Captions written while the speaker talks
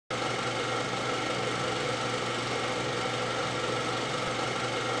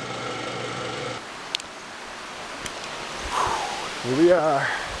Here we are.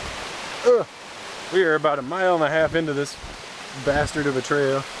 We are about 1.5 miles into this bastard of a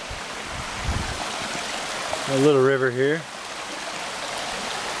trail. A little river here.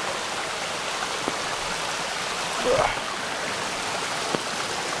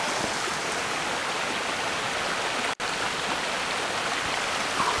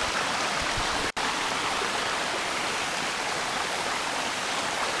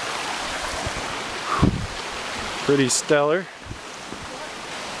 Pretty stellar.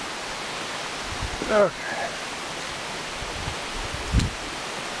 Okay.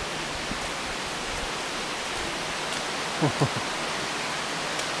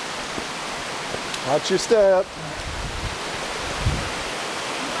 Watch your step.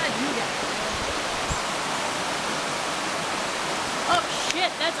 Oh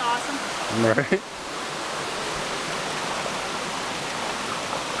shit, that's awesome. Right.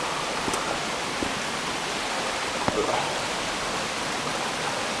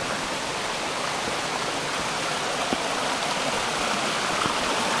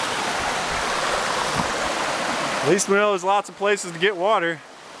 At least we know there's lots of places to get water.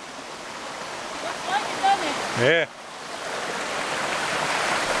 Looks like it, doesn't it? Yeah.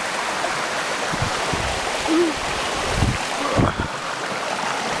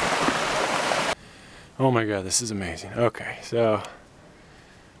 Oh my god, this is amazing. Okay, so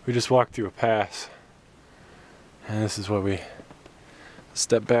we just walked through a pass. And this is what we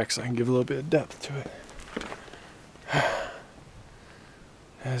step back so I can give a little bit of depth to it.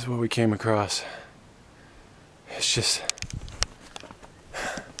 That is what we came across. It's just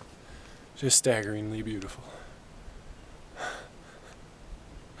staggeringly beautiful.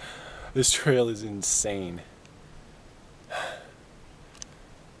 This trail is insane.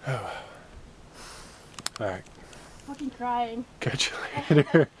 Oh. Alright. Fucking crying. Catch you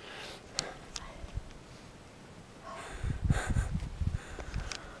later.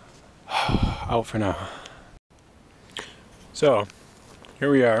 Out for now. So,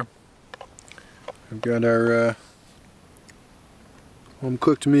 here we are. We've got our home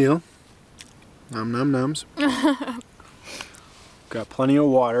cooked meal. Nom nom noms. Got plenty of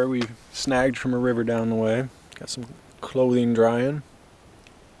water we snagged from a river down the way. Got some clothing drying.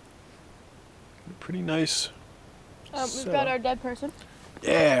 Pretty nice. We've got our dead person.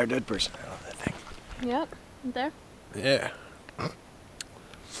 Yeah, our dead person. I love that thing. Yep, there. Yeah.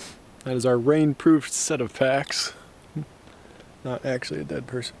 That is our rain-proof set of packs. Not actually a dead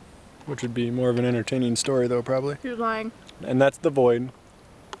person. Which would be more of an entertaining story though, probably. You're lying. And that's the void.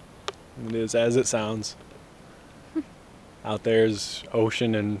 It is as it sounds. Out there's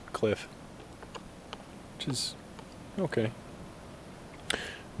ocean and cliff. Which is okay.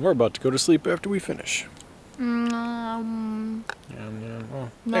 We're about to go to sleep after we finish. Nom Oh,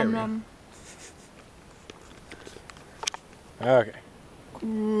 there we go. Okay.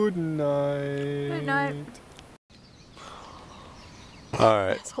 Good night. Good night.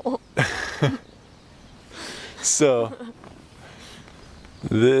 Alright. So,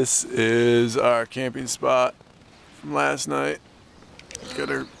 this is our camping spot from last night.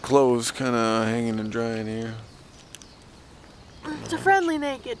 Got our clothes kind of hanging and drying here. It's a friendly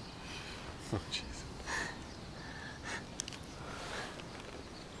naked. Oh, jeez.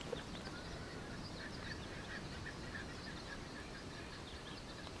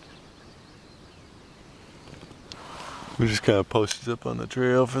 We just kind of posted up on the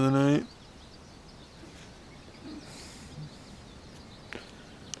trail for the night.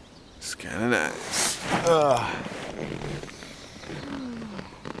 It's kind of nice.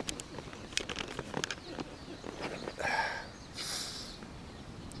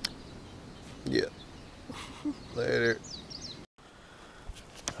 Yeah. Later.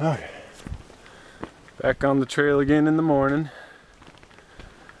 Okay. Back on the trail again in the morning.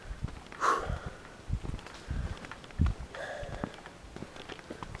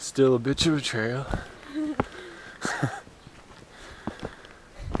 Still a bitch of a trail.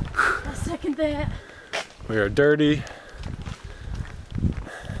 I second that. We are dirty,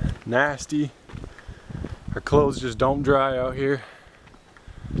 nasty. Our clothes just don't dry out here.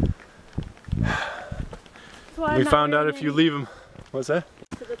 We found out if you leave them. What's that?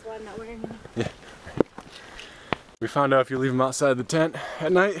 So that's why I'm not wearing them. Yeah. We found out if you leave them outside the tent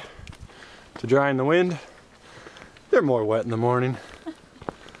at night to dry in the wind, they're more wet in the morning.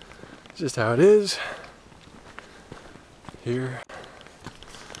 Just how it is here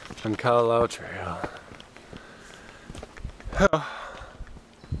on Kalalau Trail.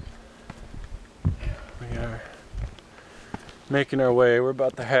 We are making our way. We're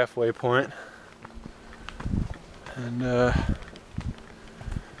about the halfway point. And yeah,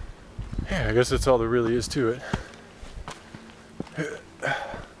 I guess that's all there really is to it.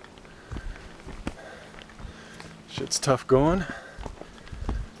 Shit's tough going.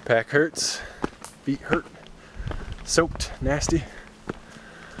 Pack hurts. Feet hurt. Soaked. Nasty.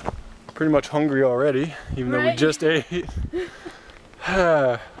 Pretty much hungry already, even though we just ate.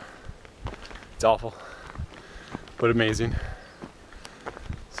 It's awful, but amazing.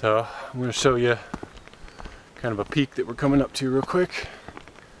 So I'm going to show you kind of a peak that we're coming up to real quick.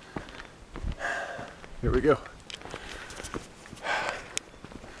 Here we go.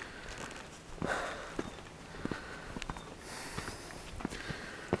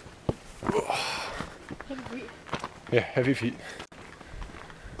 Yeah, heavy feet.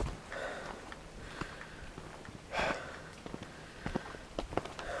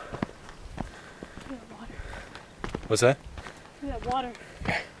 What's that? Look at that water.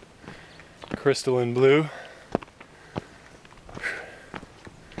 Crystalline blue.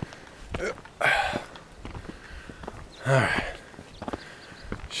 Alright.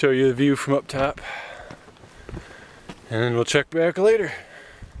 Show you the view from up top. And then we'll check back later.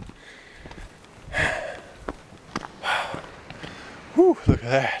 Whew, look at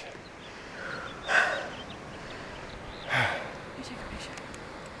that. Take a picture.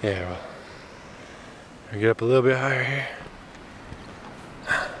 Yeah, well. I'll get up a little bit higher here.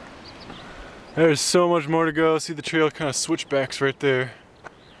 There's so much more to go. See the trail kind of switchbacks right there.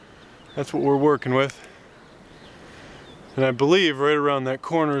 That's what we're working with. And I believe right around that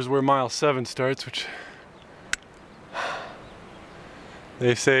corner is where mile 7 starts, which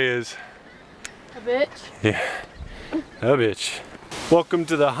they say is a bitch. Yeah, a bitch. Welcome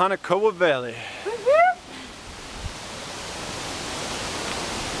to the Hanakawa Valley.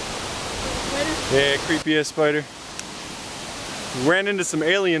 Yeah, creepy ass spider. We ran into some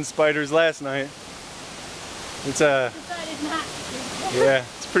alien spiders last night. It's yeah,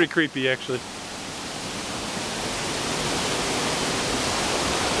 it's pretty creepy actually.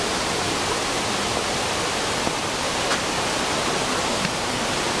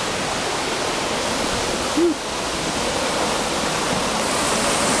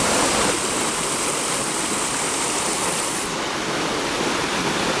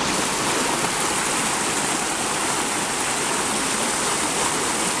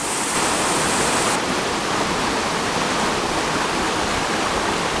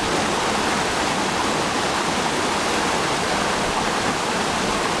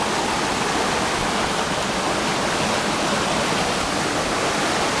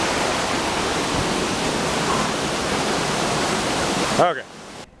 Okay.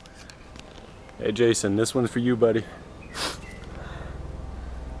 Hey Jason, this one's for you, buddy.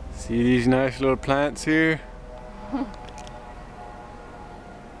 See these nice little plants here?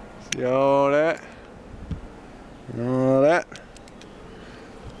 See all that? All that?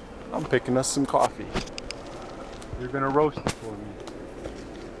 I'm picking us some coffee. You're gonna roast it for me.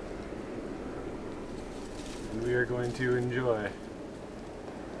 And we are going to enjoy.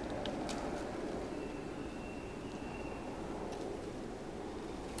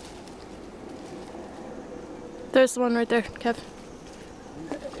 There's one right there, Kev.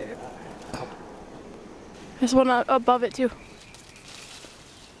 There's one above it too.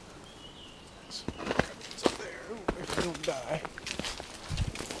 It's up there, if we don't die.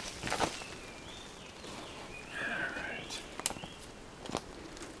 Alright.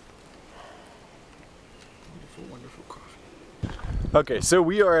 Wonderful, wonderful coffee. Okay, so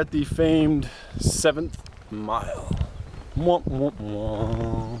we are at the famed 7th mile. Womp, womp,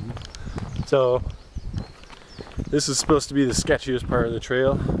 womp. So, this is supposed to be the sketchiest part of the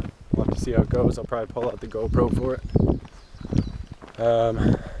trail. We'll have to see how it goes. I'll probably pull out the GoPro for it.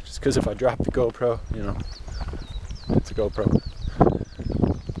 Just because if I drop the GoPro, you know, it's a GoPro.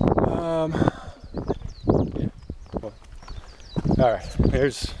 Yeah. Well, alright,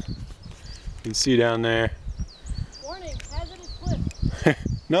 there's, you can see down there. Warning, hazardous slip.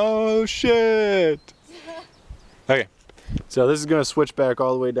 No shit! Okay, so this is going to switch back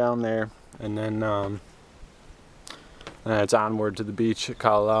all the way down there, and then it's onward to the beach at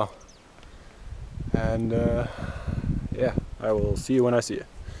Kalalau. And yeah, I will see you when I see you.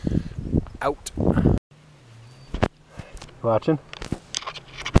 Out. Watching?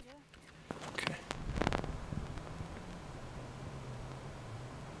 Yeah. Okay.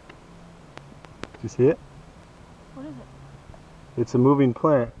 Did you see it? What is it? It's a moving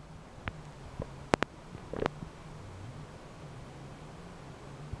plant.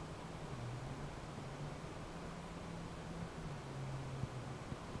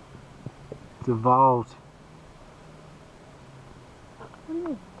 It's evolved. What do you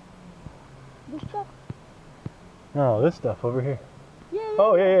mean? This stuff? Oh, this stuff over here. Yeah.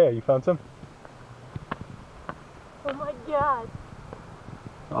 Oh, yeah, you found some? Oh my god.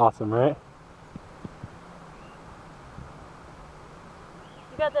 Awesome, right?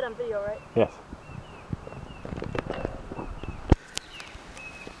 You got that on video, right? Yes.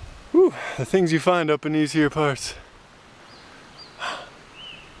 Whew, the things you find up in these here parts.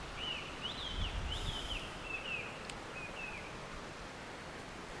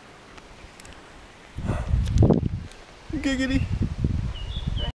 Giggity.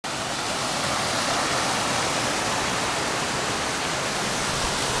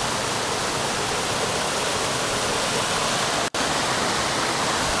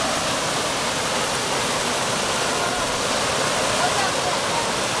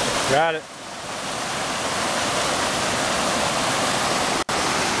 Got it.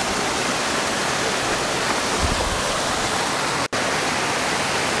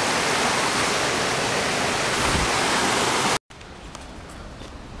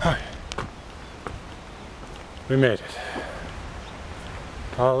 We made it.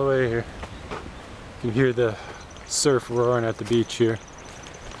 All the way here. You can hear the surf roaring at the beach here.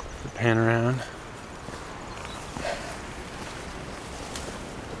 The pan around.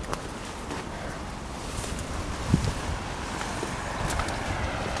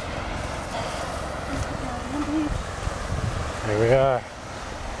 Here we are.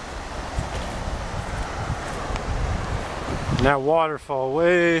 And that waterfall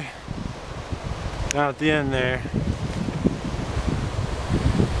way down at the end there.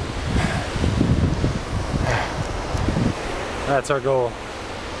 That's our goal.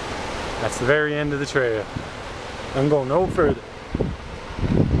 That's the very end of the trail. I'm going no further.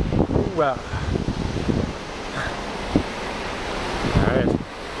 Ooh, wow. Alright.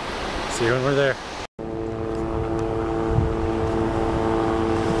 See you when we're there.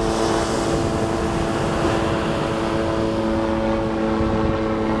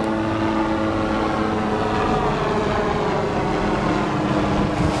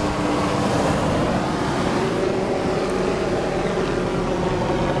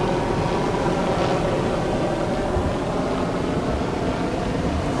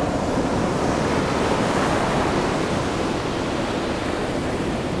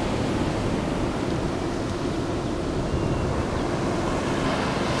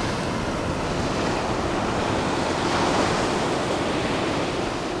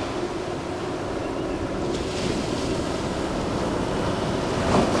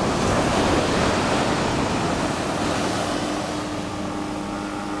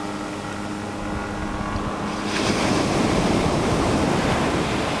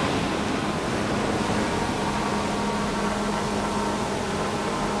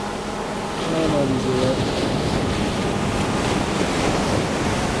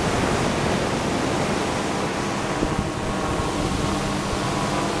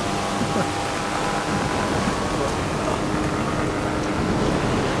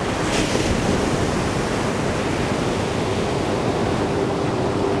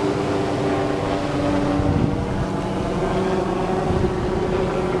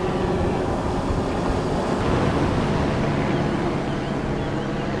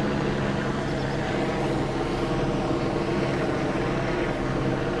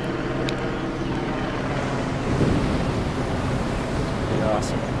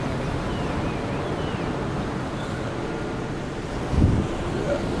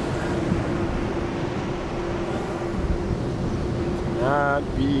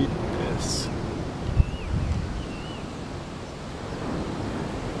 Not beat this.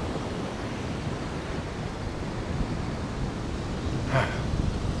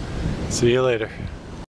 See you later.